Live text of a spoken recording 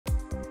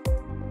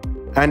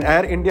An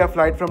Air India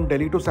flight from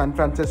Delhi to San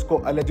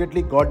Francisco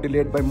allegedly got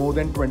delayed by more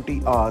than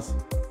 20 hours.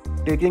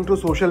 Taking to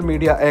social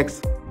media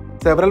X,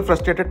 several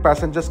frustrated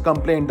passengers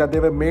complained that they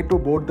were made to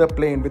board the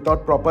plane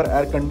without proper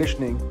air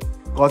conditioning,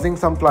 causing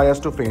some flyers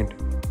to faint.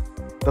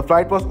 The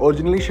flight was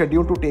originally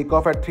scheduled to take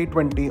off at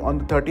 3:20 on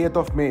the 30th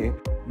of May,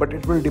 but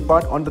it will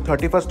depart on the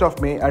 31st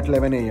of May at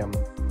 11 am.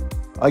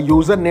 A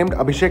user named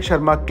Abhishek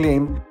Sharma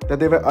claimed that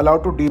they were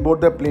allowed to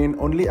deboard the plane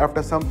only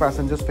after some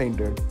passengers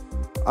fainted.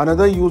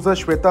 Another user,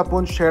 Shweta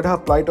Punj, shared her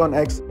plight on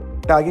X,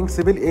 tagging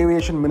Civil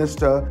Aviation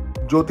Minister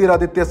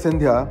Jyotiraditya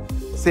Scindia,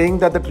 saying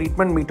that the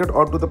treatment meted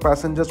out to the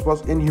passengers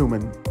was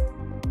inhuman.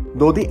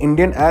 Though the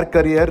Indian air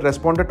carrier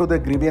responded to the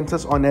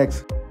grievances on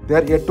X, they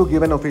are yet to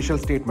give an official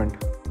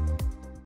statement.